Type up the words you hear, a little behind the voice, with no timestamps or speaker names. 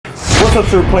What's up,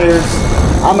 Super Players?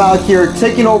 I'm out here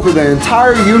taking over the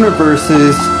entire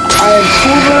universes. I am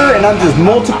cooler and I'm just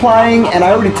multiplying, and I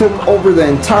already took over the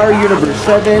entire universe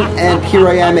 7, and here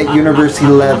I am at universe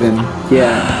 11.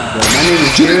 Yeah, my name is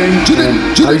Jiren,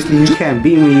 and obviously you can't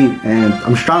beat me, and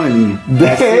I'm stronger than you.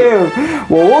 Damn!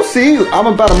 Well, we'll see. I'm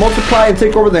about to multiply and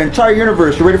take over the entire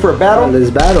universe. You ready for a battle?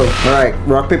 Let's battle. Alright,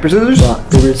 rock, paper, scissors? Rock,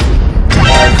 paper, scissors.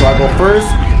 Alright, so I go first.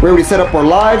 We already set up our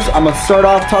lives. I'm going to start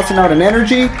off tossing out an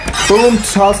energy. Boom,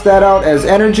 toss that out as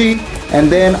energy.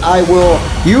 And then I will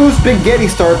use Big Getty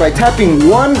Star by tapping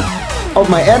one of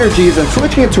my energies and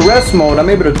switching it to rest mode. I'm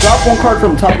able to drop one card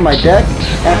from the top of my deck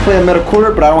and play a Meta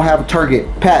Cooler, but I don't have a target.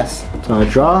 Pass. So I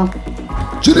draw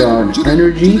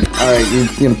energy. Alright, you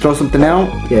gonna throw something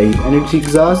out? Yeah, use energy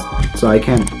exhaust, so I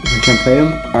can't play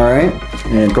him. Alright.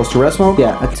 And it goes to rest mode?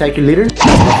 Yeah, attack your leader. And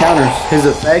counters. His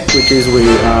effect, which is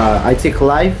where I take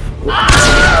life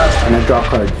and I draw a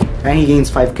card. And he gains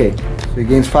 5k. So he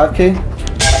gains 5k?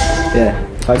 Yeah,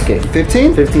 5k.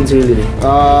 15? 15 to your leader.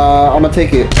 I'm gonna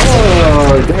take it.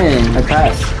 Oh, dang. I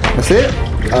pass. That's it?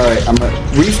 Alright, I'm gonna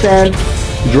restand,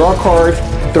 draw a card,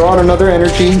 throw out another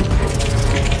energy,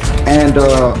 and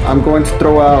I'm going to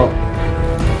throw out,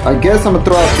 I guess I'm gonna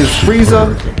throw out this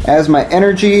Frieza as my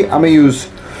energy. I'm gonna use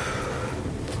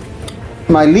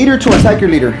my leader to attack your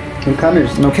leader. No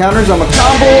counters. No counters. I'm a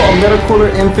combo, a Meta Cooler,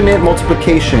 infinite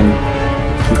multiplication.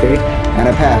 Okay. And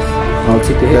I pass. I'll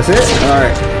take the hit. That's it?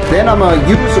 Alright. Then I'm gonna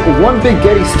use one Big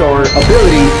Getty Star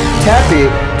ability, tap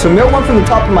it, to mill one from the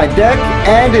top of my deck,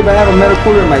 and if I have a Meta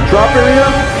Cooler in my drop area,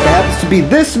 it happens to be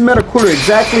this Meta Cooler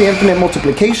exactly, infinite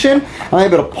multiplication, I'm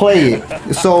able to play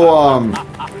it. So,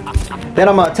 then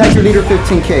I'm gonna attack your leader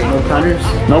 15k. No counters?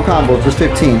 No combos, just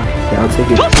 15. Yeah, I'll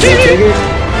take it. I'll take it.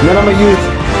 And then I'm gonna use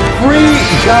Free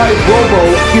Guy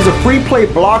Robo. He's a free play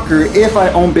blocker if I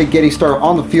own Big Getty Star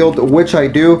on the field, which I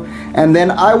do. And then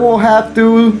I will have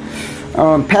to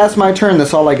pass my turn.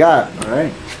 That's all I got.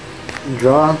 Alright.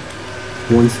 Draw.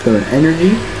 One star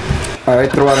energy.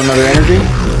 Alright, throw out another energy.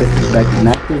 Back in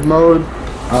active mode.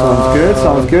 Sounds good,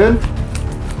 sounds good.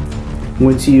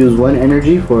 Once you use one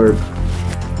energy for...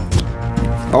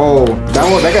 Oh,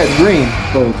 that guy's green.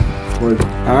 Oh,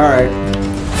 alright.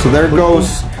 So there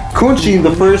goes Kunchi,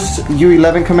 the first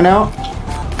U11 coming out.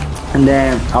 And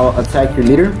then I'll attack your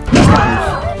leader.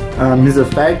 His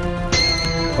effect.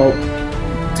 Oh,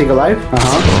 take a life.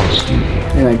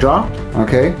 And I draw.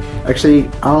 Okay. Actually,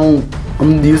 I'm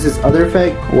gonna use this other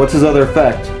effect. What's his other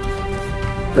effect?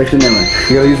 Actually, never mind.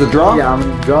 You gotta use the draw? Yeah, I'm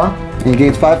gonna draw. And he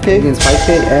gains 5k? He gains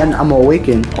 5k, and I'm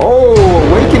awaken. Oh,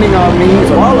 awakening on me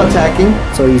while attacking.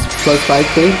 So he's plus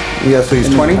 5k. Yeah, so he's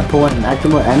 20. I put one in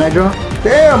active mode and I draw.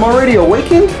 Damn, already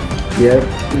awakened? Yeah.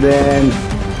 Then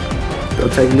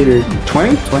attack leader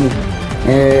 20? 20.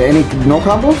 Any no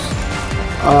combos?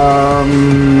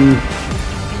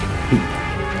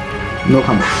 No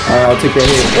combo. I'll take that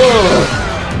hit.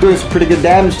 Whoa. Doing some pretty good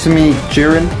damage to me,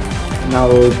 Jiren. Now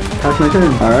pass my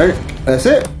turn. Alright, that's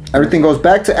it. Everything goes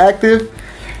back to active.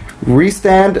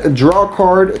 Restand, draw a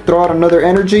card, throw out another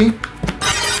energy.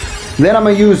 Then I'm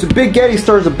going to use Big Getty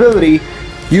Star's ability,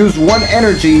 use one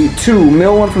energy to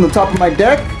mill one from the top of my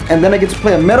deck, and then I get to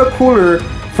play a Meta Cooler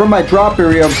from my drop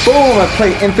area. Boom, I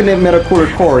play infinite Meta Cooler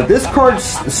core. This card's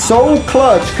so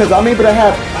clutch because I'm able to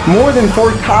have more than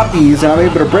 4 copies, and I'm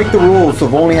able to break the rules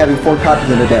of only having 4 copies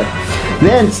in the deck.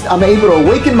 Then I'm able to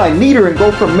awaken my leader and go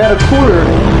from Meta Cooler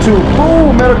to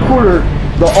boom, Meta Cooler,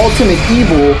 the ultimate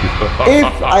evil, if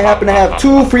I happen to have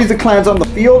 2 Frieza clans on the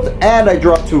field and I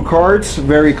draw 2 cards.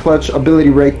 Very clutch ability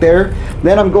right there.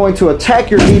 Then I'm going to attack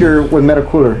your leader with Meta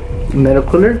Cooler. Meta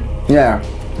Cooler? Yeah.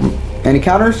 Any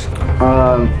counters?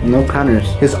 No counters.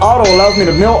 His auto allows me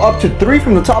to mill up to 3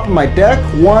 from the top of my deck.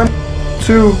 1,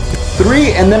 2,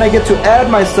 3, and then I get to add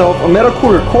myself a Meta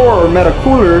Cooler core or Meta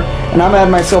Cooler, and I'm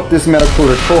adding myself this Meta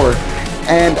Cooler core.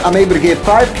 And I'm able to get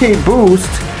 5k boost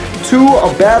to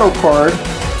a battle card,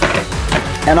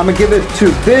 and I'm gonna give it to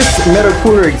this Meta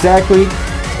Cooler exactly,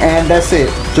 and that's it.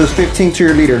 Just 15 to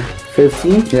your leader.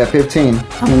 15? Yeah, 15.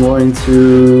 I'm going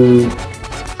to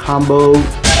combo.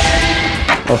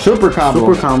 Oh, super combo.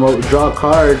 Super combo, draw a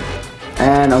card,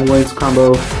 and I'm going to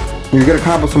combo. You're gonna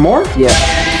combo some more? Yeah.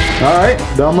 Alright.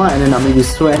 Belma, and then I'm gonna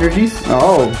use 2 energies.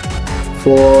 Oh.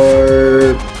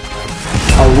 For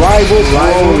a rival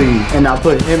Broly. And I'll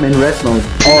put him in rest mode.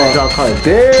 Oh, draw a card.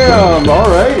 Damn,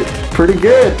 alright. Pretty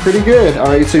good, pretty good.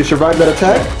 Alright, so you survived that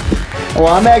attack? Well,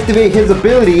 I'm gonna activate his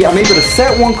ability. I'm able to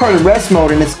set 1 card in rest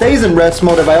mode, and it stays in rest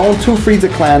mode if I own 2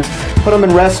 Frieza clans. Put him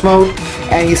in rest mode,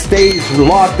 and he stays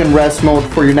locked in rest mode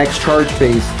for your next charge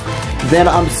phase. Then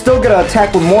I'm still gonna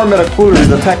attack with more Meta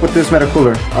Coolers. Attack with this Meta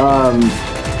Cooler.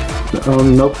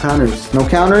 No counters. No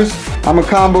counters? I'm a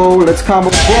combo. Let's combo.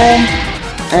 Boom.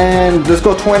 And let's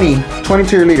go 20. 20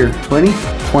 to your leader. 20?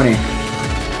 20.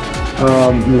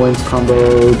 One's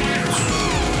combo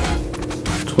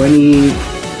 20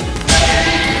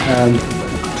 and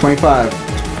 25.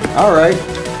 Alright.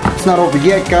 It's not over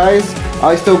yet, guys.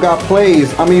 I still got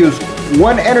plays. I'm gonna use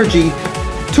 1 energy,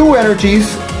 2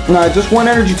 energies. No, just 1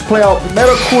 energy to play out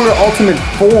Meta Cooler Ultimate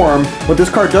Form. What this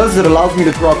card does is it allows me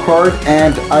to draw a card,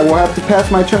 and I will have to pass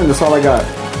my turn. That's all I got.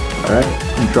 Alright,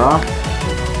 draw.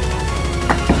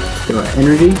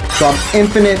 Energy. So I'm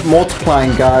infinite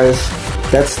multiplying, guys.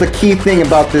 That's the key thing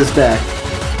about this deck.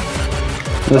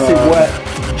 Let's see what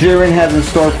Jiren has in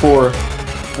store for.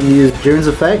 I'm gonna use Jiren's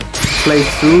effect. Play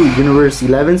 2 Universe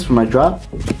 11s for my drop.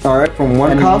 Alright, from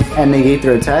 1 cost. And negate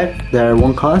their attack. They're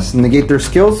 1 cost. Negate their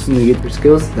skills. Negate their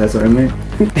skills. That's what I meant.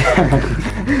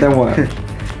 Then what?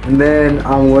 And then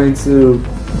I'm going to,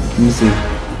 let me see.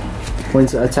 I'm going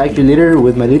to attack your leader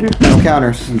with my leader. No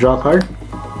counters. Draw a card.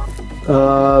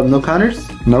 No counters.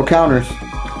 No counters.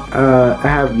 I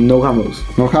have no combos.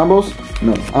 No combos?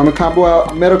 No. I'm gonna combo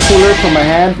out a Meta Cooler from my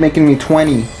hand, making me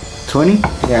 20. 20?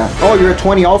 Yeah. Oh, you're at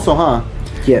 20 also, huh?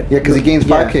 Yeah. Yeah, because he gains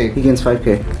 5k. Yeah, he gains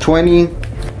 5k. 20.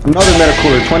 Another Meta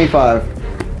Cooler, 25.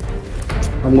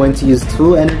 I'm going to use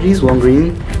 2 energies, 1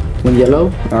 green, 1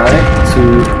 yellow. Alright.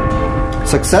 To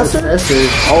Successor? Successor.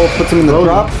 Oh, puts him in the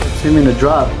drop? Puts him in the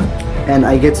drop. And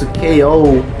I get to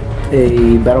KO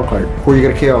a battle card. Who are you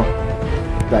gonna kill?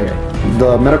 That guy.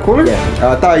 The Meta Cooler?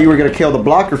 Yeah. I thought you were gonna kill the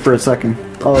blocker for a second.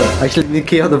 Oh, I should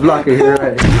KO the blocker. You're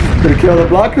right. Gonna kill the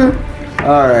blocker?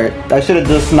 Alright. I should have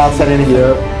just not said anything.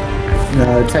 Yep.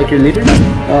 Attack your leader.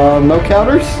 No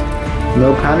counters?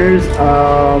 No counters. I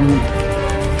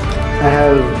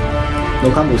have no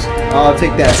combos. I'll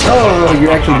take that. Oh,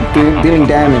 you're actually dealing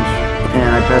damage.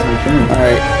 And I pass my turn.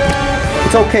 Alright.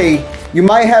 It's okay. You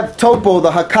might have Topo,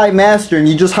 the Hakai Master, and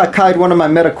you just Hakai'd one of my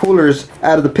Meta Coolers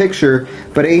out of the picture,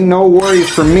 but ain't no worries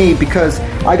for me because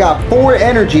I got 4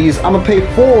 energies. I'm gonna pay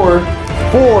 4 for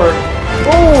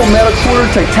Meta Cooler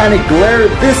Titanic Glare.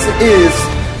 This is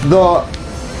the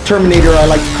Terminator, I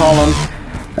like to call him,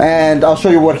 and I'll show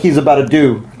you what he's about to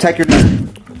do. Attack your leader.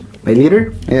 My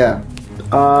leader? Yeah.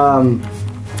 I'm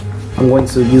going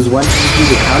to use 1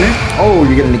 energy to counter. Oh,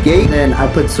 you're gonna negate? Then I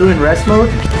put 2 in rest mode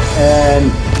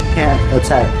and can't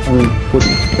attack. I mean, with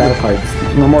battle cards.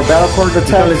 No more battle card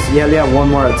attack? Yeah, 1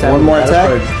 more attack. 1 more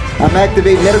attack? I'm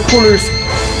activate Meta Cooler's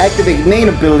activate main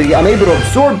ability. I'm able to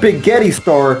absorb Big Getty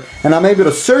Star, and I'm able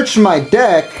to search my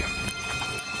deck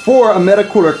for a Meta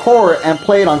Cooler core and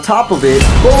play it on top of it.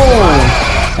 Boom!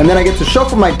 And then I get to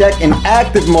shuffle my deck in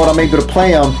active mode. I'm able to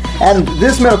play them. And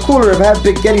this Meta Cooler, if I have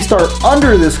Big Getty Star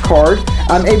under this card,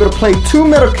 I'm able to play 2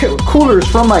 Meta Coolers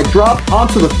from my drop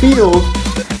onto the field.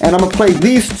 And I'm going to play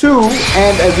these 2.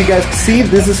 And as you guys can see,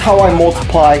 this is how I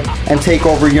multiply and take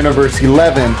over Universe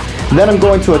 11. Then I'm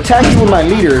going to attack you with my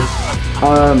leader.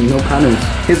 No counters.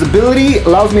 His ability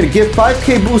allows me to give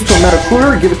 5k boost to a Meta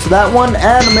Cooler, give it to that one,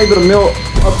 and I'm able to mill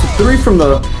up to 3 from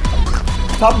the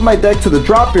top of my deck to the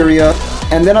drop area,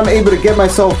 and then I'm able to get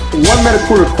myself 1 Meta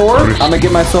Cooler core. I'm gonna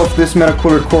get myself this Meta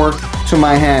Cooler core to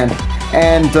my hand,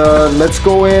 and let's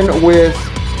go in with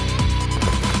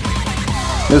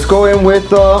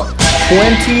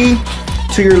 20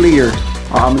 to your leader.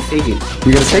 I'm gonna take it.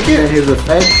 You gonna take it? His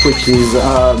effect, which is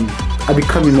I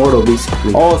become immortal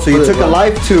basically. Oh, so you took a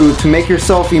life to make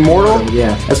yourself immortal?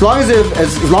 Yeah. As long as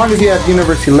you have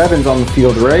Universe 11s on the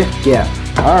field, right? Yeah.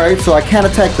 Alright, so I can't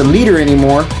attack the leader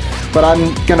anymore, but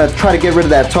I'm gonna try to get rid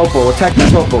of that Topo. Attack the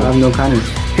Topo. I have no counters.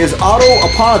 His auto,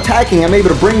 upon attacking, I'm able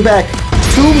to bring back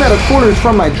 2 Meta Coolers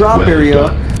from my drop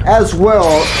area as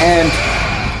well, and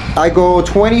I go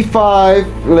 25,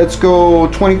 let's go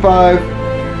 25,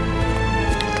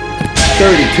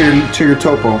 30 to your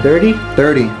Topo. 30?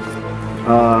 30.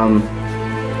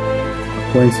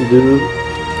 Going to do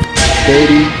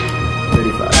 30,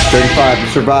 35. 35 to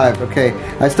survive. Okay,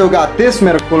 I still got this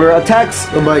Meta Cooler. Attacks.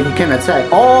 But you can't attack.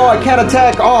 Oh, I can't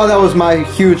attack. Oh, that was my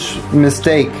huge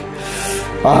mistake.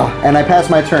 And I passed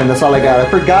my turn. That's all I got. I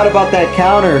forgot about that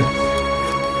counter.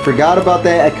 Forgot about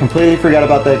that. I completely forgot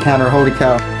about that counter. Holy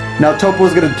cow. Now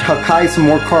Topo's gonna Hakai some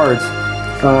more cards.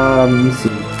 Let me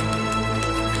see.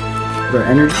 For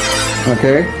energy.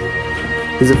 Okay.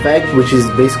 His effect, which is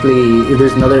basically if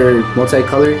there's another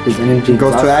multicolor, his energy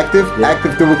goes to active. Yeah.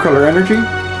 Active dual color energy.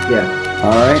 Yeah.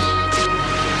 All right.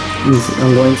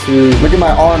 I'm going to look at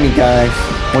my army, guys.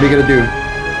 What are you gonna do?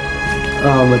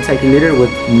 Attack your leader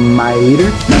with my leader.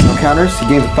 No counters. He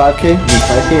gains 5k. Gains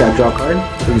 5k. I draw a card.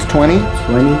 So he's 20.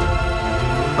 20.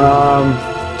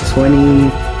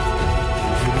 20.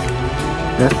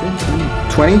 That's it.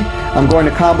 20. I'm going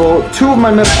to combo 2 of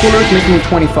my Meta Coolers, making me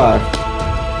 25.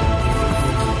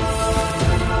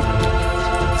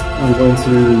 I'm going to,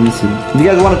 let me see. If you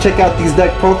guys want to check out these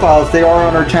deck profiles, they are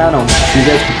on our channel. So you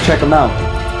guys can check them out.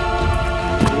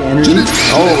 Energy.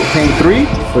 Oh, paying 3?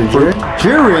 For Jiren.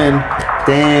 Jiren.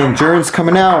 Damn, Jiren's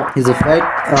coming out. His effect,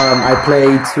 I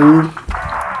play 2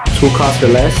 cost or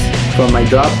less from my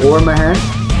drop or my hand.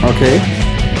 Okay.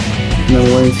 And I'm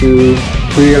going to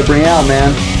Who you gotta bring out,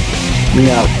 man? bring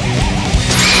out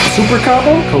Super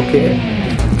combo? Coquet,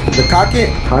 The Pocket?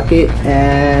 Pocket,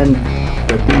 and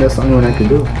I think that's the only one I can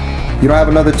do. You don't have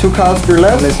another 2 cost or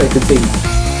less? Unless I could take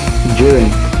Jiren,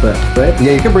 but right?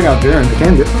 Yeah, you can bring out Jiren. I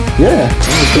can this one. Yeah,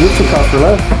 it's 2 cost or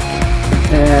less.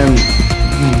 And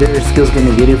their skill's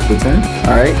gonna get it for the turn.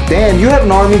 Alright. Dan, you have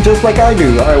an army just like I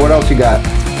do. Alright, what else you got?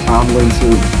 I'm going to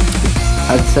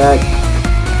attack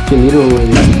your leader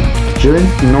with Jiren.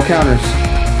 No counters.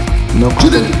 No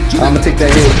combo. I'm gonna take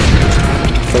that hit.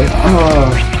 Okay.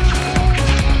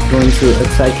 Going to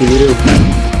attack your leader with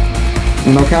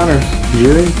No counters.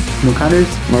 Jiren. No counters.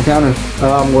 No counters.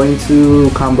 I'm going to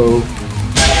combo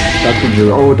Dr.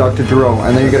 Jiro. Oh, Dr. Jiro.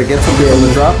 And then you're gonna get something from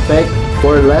the drop? Effect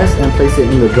 4 or less and place it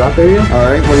in the drop area.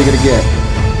 Alright, what are you gonna get?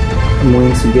 I'm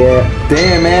going to get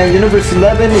Damn, man, Universe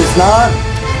 11 is not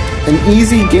an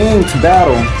easy game to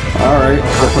battle. Alright,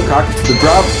 I'll put Cocket to the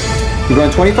drop. You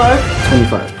going 25?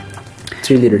 25.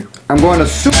 2 leader. I'm going to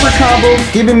super combo,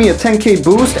 giving me a 10k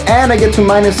boost, and I get to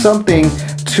minus something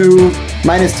to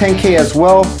minus 10k as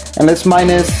well. And let's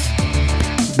minus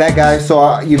that guy,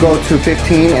 so you go to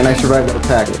 15 and I survive that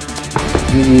attack.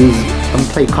 I'm gonna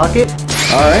play Cocket.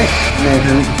 Alright. And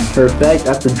then her effect, I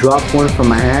have to drop 1 from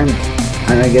my hand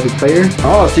and I get a player.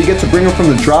 Oh, so you get to bring them from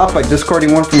the drop by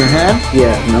discarding 1 from your hand?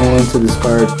 Yeah, and I'm going to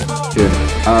discard here.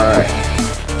 Alright.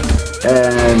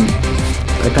 And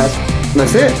I pass.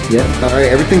 That's it? Yeah.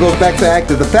 Alright, everything goes back to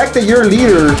active. The fact that your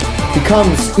leader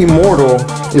becomes immortal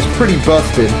is pretty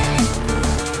busted.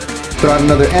 Throw out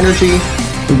another energy.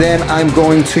 Then I'm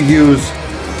going to use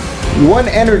 1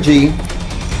 energy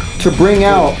to bring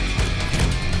out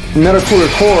Meta Cooler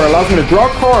Core. Allows me to draw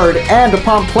a card, and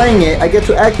upon playing it, I get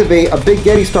to activate a big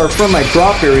Getty Star from my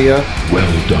drop area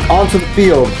onto the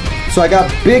field. So I got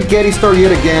big Getty Star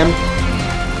yet again.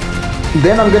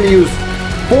 Then I'm going to use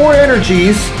 4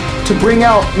 energies to bring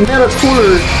out Meta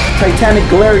Cooler Titanic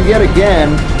Glare yet again.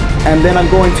 And then I'm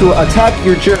going to attack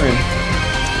your Jiren.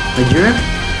 A Jiren?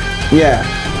 Yeah.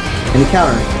 Any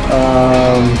counters?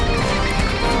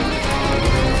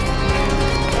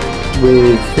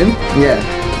 With him? Yeah.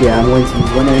 Yeah, I'm going to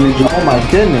use 1 energy. Oh my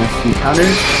goodness. Counter. I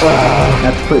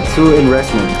have to put 2 in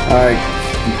rest mode. Alright.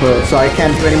 So I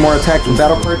can't do any more attacks with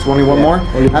battle cards? Only 1 more?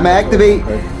 I'm gonna activate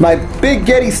my Big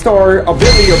Getty Star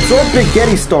ability, absorb Big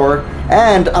Getty Star,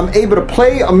 and I'm able to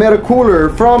play a Meta Cooler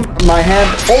from my hand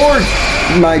or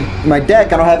my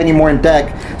deck. I don't have any more in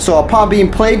deck. So upon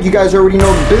being played, you guys already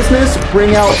know the business.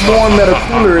 Bring out more Meta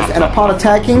Coolers, and upon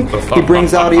attacking, he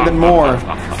brings out even more.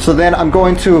 So then I'm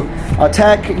going to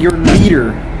attack your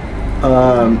leader.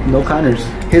 No counters.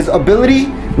 His ability,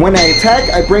 when I attack,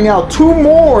 I bring out 2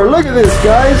 more. Look at this,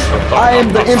 guys. I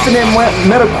am the infinite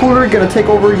Meta Cooler, gonna take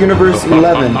over Universe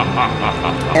 11.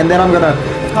 And then I'm gonna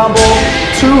combo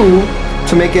 2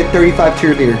 to make it 35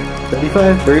 tier leader.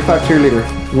 35? 35 tier leader.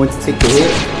 Wants to take the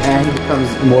hit, and he becomes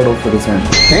immortal for the turn.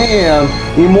 Damn,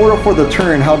 immortal for the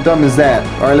turn. How dumb is that?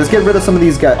 All right, let's get rid of some of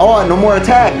these guys. Oh, no more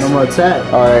attacks. No more attack.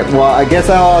 All right, well, I guess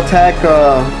I'll attack.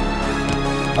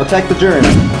 I'll attack the Jiren.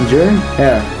 Jiren?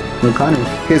 Yeah. No counters.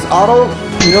 His auto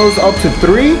mills up to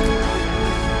 3,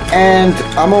 and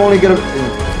I'm only gonna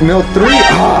mill 3.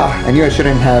 Ah, I knew I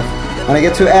shouldn't have. And I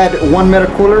get to add 1 Meta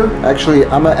Cooler. Actually,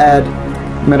 I'm gonna add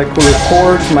Meta Cooler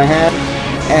Core to my hand,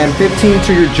 and 15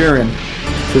 to your Jiren.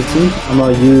 15. I'm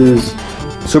gonna use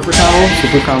Super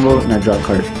combo, and I draw a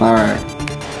card. Alright.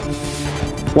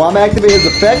 While I'm activating his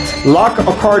effect, lock a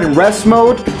card in rest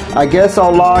mode. I guess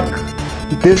I'll lock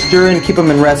this Jiren, keep him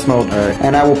in rest mode. Alright.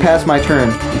 And I will pass my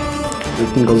turn.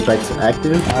 Everything goes back to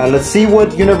active. Let's see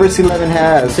what Universe 11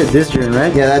 has. That's it, this Jiren,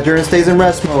 right? Yeah, that Jiren stays in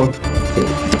rest mode. Okay.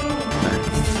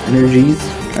 Energies.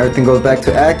 Everything goes back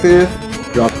to active.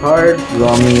 Draw a card.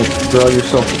 Draw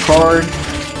yourself a card.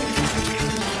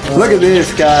 Look at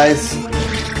this, guys.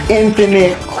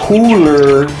 Infinite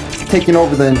Cooler taking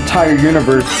over the entire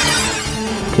universe.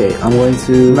 Okay, I'm going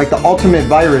to Like the ultimate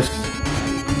virus.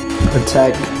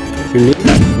 attack your leader.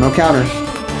 No counters.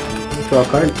 Draw a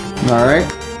card. Alright.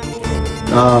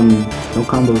 No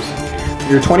combos.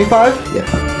 You're 25? Yeah.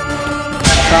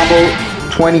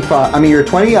 Combo 25. I mean, you're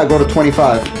 20, I go to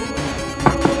 25.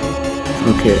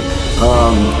 Okay.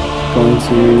 Going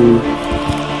to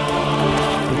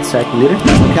attack leader.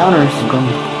 No counters. I'm going.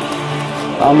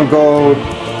 I'm gonna go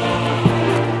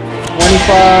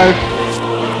 25,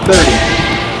 30.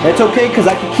 It's okay because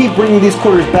I can keep bringing these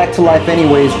coolers back to life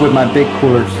anyways with my big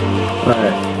coolers.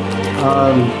 Alright.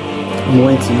 I'm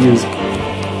going to use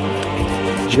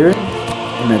Jiren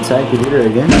and attack the leader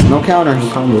again. No counters. No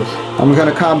combos. I'm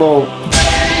gonna combo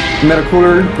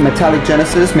Metacooler, Metallic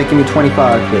Genesis, making me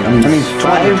 25. Okay, I mean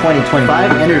 20.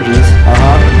 5 energies.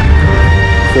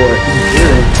 For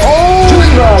Jiren. Oh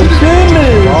my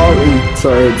goodness! So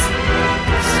it's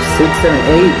 6, 7, 8,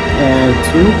 and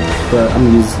 2. But I'm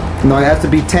gonna use. No, it has to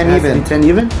be 10 even. 10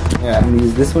 even? Yeah. I'm gonna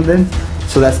use this one then.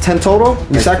 So that's 10 total? You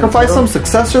That's sacrifice 10 them? total.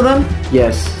 Successor them?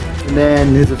 Yes. And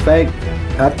then his effect,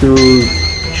 I have to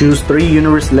choose 3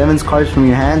 Universe 11's cards from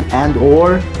your hand and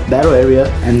or battle area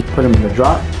and put them in the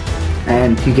drop.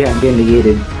 And he can't get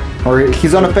negated. Or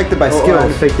he's unaffected by skills?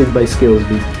 Unaffected by skills,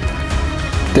 dude.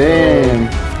 Damn.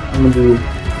 I'm gonna do...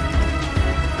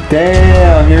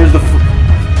 Damn, here's the...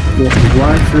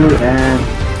 1, 2, and...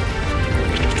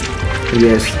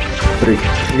 Yes, 3. You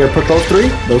gotta put those 3?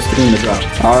 Those 3 in the drop.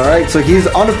 Alright, so he's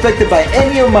unaffected by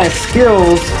any of my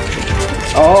skills.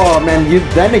 Oh man,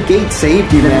 that negate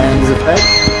saved you, man. His effect,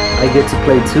 I get to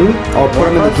play 2. Oh, put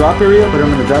him in the drop area? Put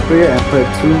him in the drop area and put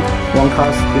 2 1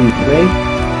 cost in play.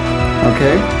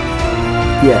 Okay.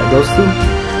 Yeah, those 2.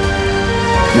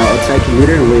 Now attack your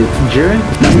leader with Jiren.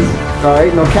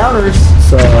 Alright, no counters.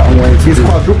 So I'm going to He's do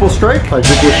quadruple strike?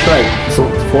 quadruple strike. So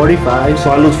 45.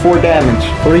 So I lose 4 damage.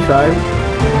 45. 50.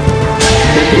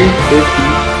 50.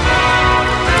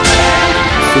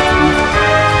 60.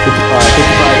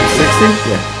 55.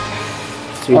 60. Yeah.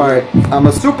 Alright, I'm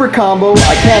a super combo.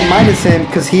 I can't minus him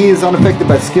because he is unaffected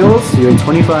by skills. So you're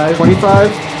 25.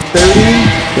 25, 30,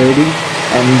 30.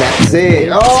 and that's it.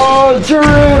 Oh,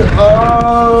 Jiren!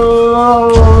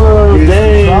 Oh,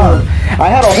 dang. I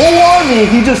had a whole army.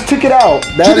 He just took it out.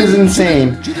 That is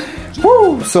insane.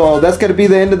 Woo! So that's gonna be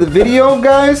the end of the video,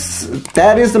 guys.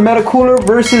 That is the Metacooler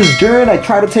versus Jiren. I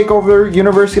tried to take over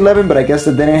Universe 11, but I guess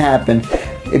it didn't happen.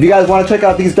 If you guys want to check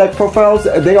out these deck profiles,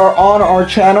 they are on our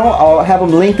channel. I'll have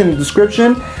them linked in the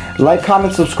description. Like,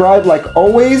 comment, subscribe like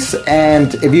always.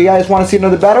 And if you guys want to see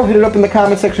another battle, hit it up in the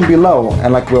comment section below.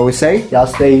 And like we always say, Y'all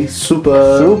stay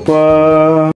super. Super.